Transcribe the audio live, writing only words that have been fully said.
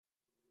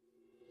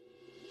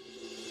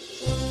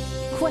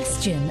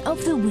Question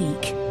of the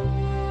week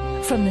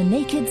from the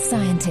Naked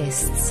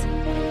Scientists.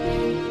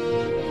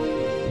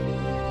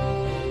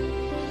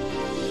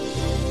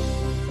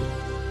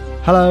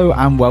 Hello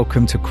and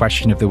welcome to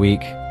Question of the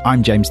Week.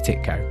 I'm James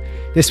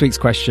Titko. This week's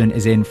question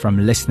is in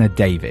from listener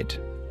David.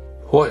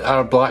 What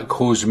are black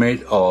holes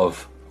made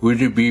of?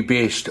 Would it be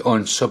based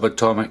on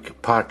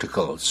subatomic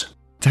particles?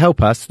 To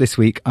help us this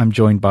week, I'm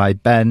joined by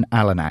Ben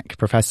Allanach,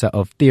 Professor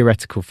of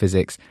Theoretical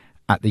Physics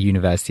at the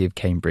University of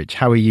Cambridge.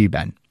 How are you,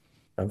 Ben?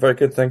 I'm very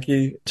good, thank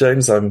you,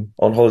 James. I'm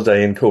on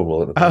holiday in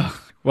Cornwall at the moment.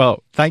 Oh,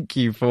 well, thank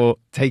you for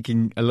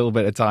taking a little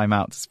bit of time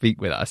out to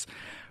speak with us.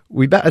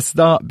 We better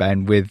start,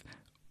 Ben, with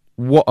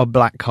what a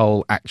black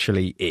hole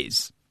actually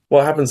is.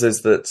 What happens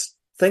is that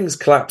things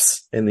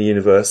collapse in the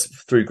universe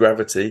through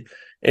gravity.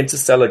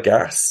 Interstellar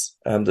gas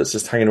that's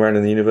just hanging around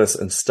in the universe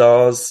and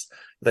stars,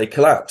 they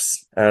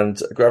collapse and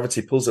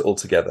gravity pulls it all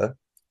together.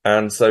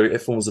 And so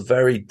it forms a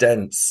very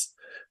dense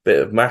bit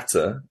of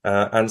matter.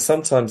 And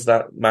sometimes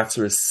that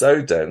matter is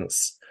so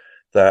dense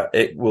that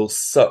it will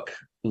suck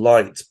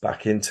light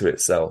back into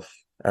itself.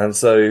 And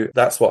so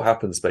that's what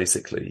happens,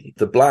 basically.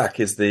 The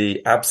black is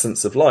the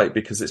absence of light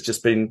because it's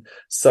just been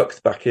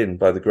sucked back in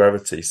by the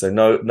gravity. So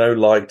no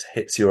light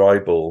hits your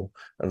eyeball.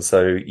 And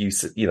so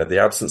you know,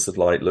 the absence of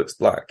light looks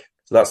black.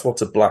 So that's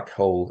what a black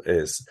hole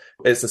is.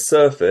 It's a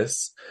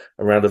surface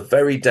around a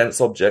very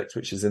dense object,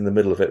 which is in the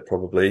middle of it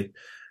probably,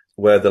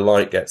 where the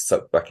light gets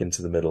sucked back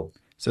into the middle.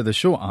 So the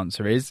short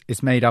answer is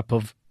it's made up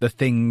of the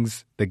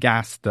things, the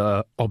gas,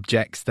 the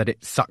objects that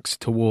it sucks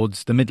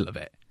towards the middle of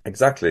it.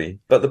 Exactly.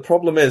 But the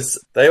problem is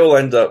they all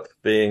end up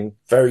being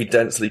very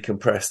densely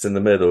compressed in the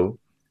middle,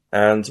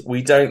 and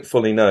we don't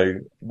fully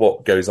know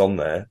what goes on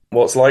there.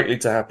 What's likely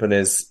to happen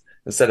is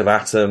instead of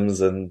atoms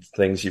and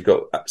things, you've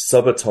got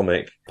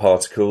subatomic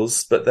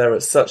particles, but they're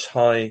at such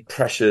high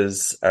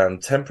pressures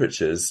and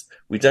temperatures,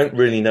 we don't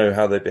really know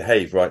how they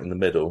behave right in the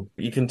middle.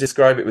 You can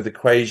describe it with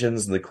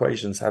equations, and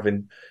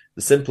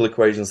the simple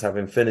equations have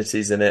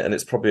infinities in it, and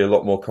it's probably a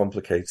lot more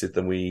complicated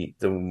than we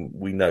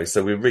know.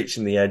 So we're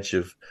reaching the edge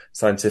of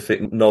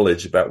scientific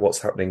knowledge about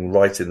what's happening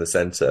right in the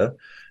center.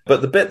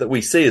 But the bit that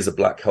we see as a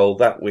black hole,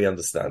 that we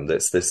understand.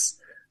 It's this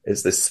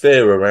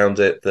sphere around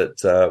it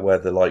that where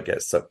the light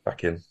gets sucked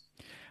back in.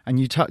 And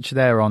you touch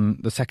there on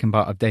the second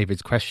part of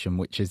David's question,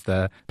 which is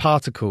the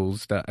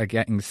particles that are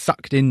getting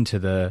sucked into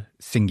the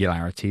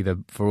singularity,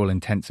 for all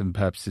intents and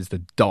purposes,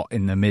 the dot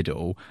in the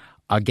middle,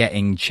 are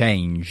getting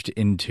changed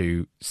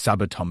into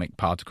subatomic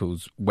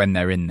particles when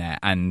they're in there.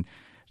 And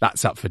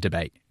that's up for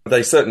debate.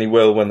 They certainly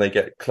will when they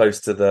get close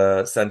to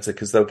the center,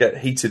 because they'll get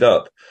heated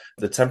up.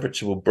 The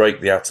temperature will break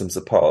the atoms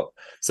apart.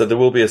 So there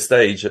will be a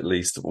stage, at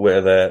least,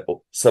 where they're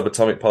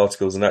subatomic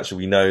particles, and actually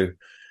we know,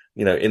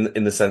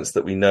 in the sense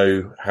that we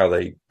know how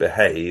they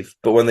behave.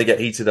 But when they get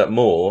heated up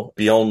more,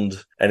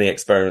 beyond any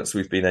experiments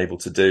we've been able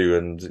to do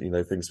and,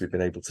 things we've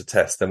been able to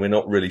test, then we're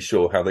not really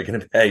sure how they're going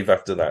to behave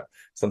after that.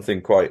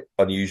 Something quite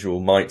unusual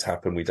might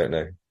happen. We don't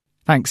know.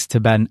 Thanks to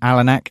Ben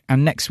Allanach.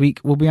 And next week,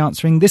 we'll be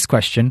answering this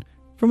question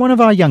from one of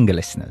our younger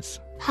listeners.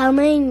 How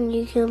many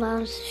nuclear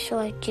bombs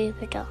destroyed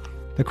Jupiter?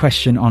 The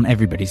question on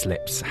everybody's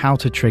lips: how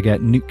to trigger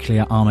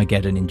nuclear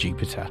Armageddon in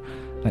Jupiter.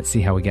 Let's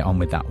see how we get on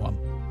with that one.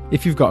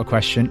 If you've got a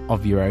question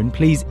of your own,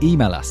 please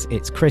email us.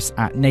 It's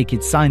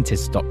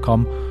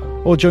chris@nakedscientists.com,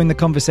 or join the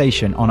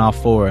conversation on our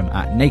forum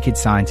at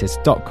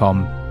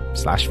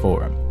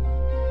nakedscientists.com/forum.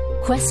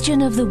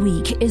 Question of the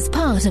Week is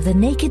part of the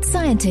Naked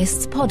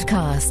Scientists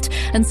podcast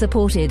and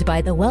supported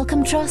by the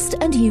Wellcome Trust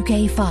and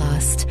UK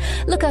Fast.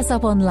 Look us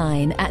up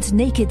online at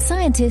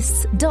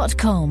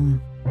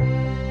nakedscientists.com.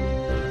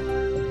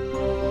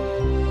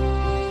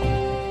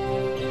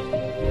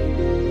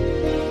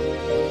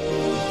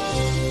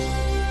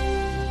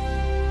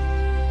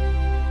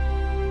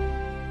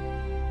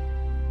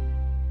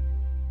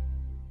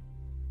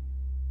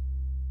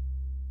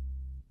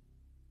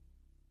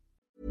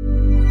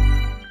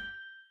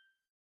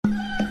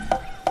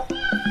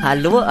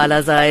 Hallo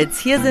allerseits,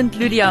 hier sind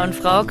Lydia und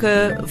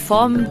Frauke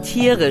vom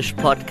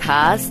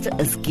Tierisch-Podcast.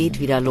 Es geht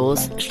wieder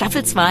los.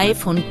 Staffel 2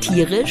 von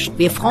Tierisch.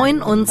 Wir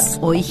freuen uns,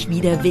 euch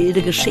wieder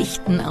wilde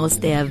Geschichten aus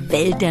der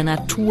Welt der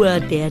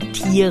Natur, der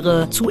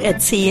Tiere zu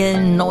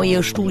erzählen,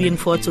 neue Studien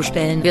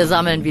vorzustellen. Wir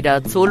sammeln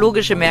wieder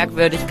zoologische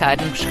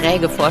Merkwürdigkeiten,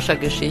 schräge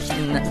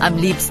Forschergeschichten, am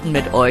liebsten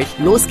mit euch.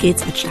 Los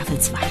geht's mit Staffel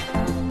 2.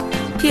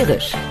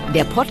 Tierisch,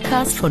 der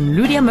Podcast von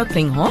Lydia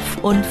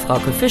Möcklinghoff und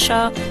Frauke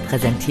Fischer,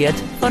 präsentiert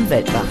von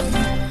Weltwach.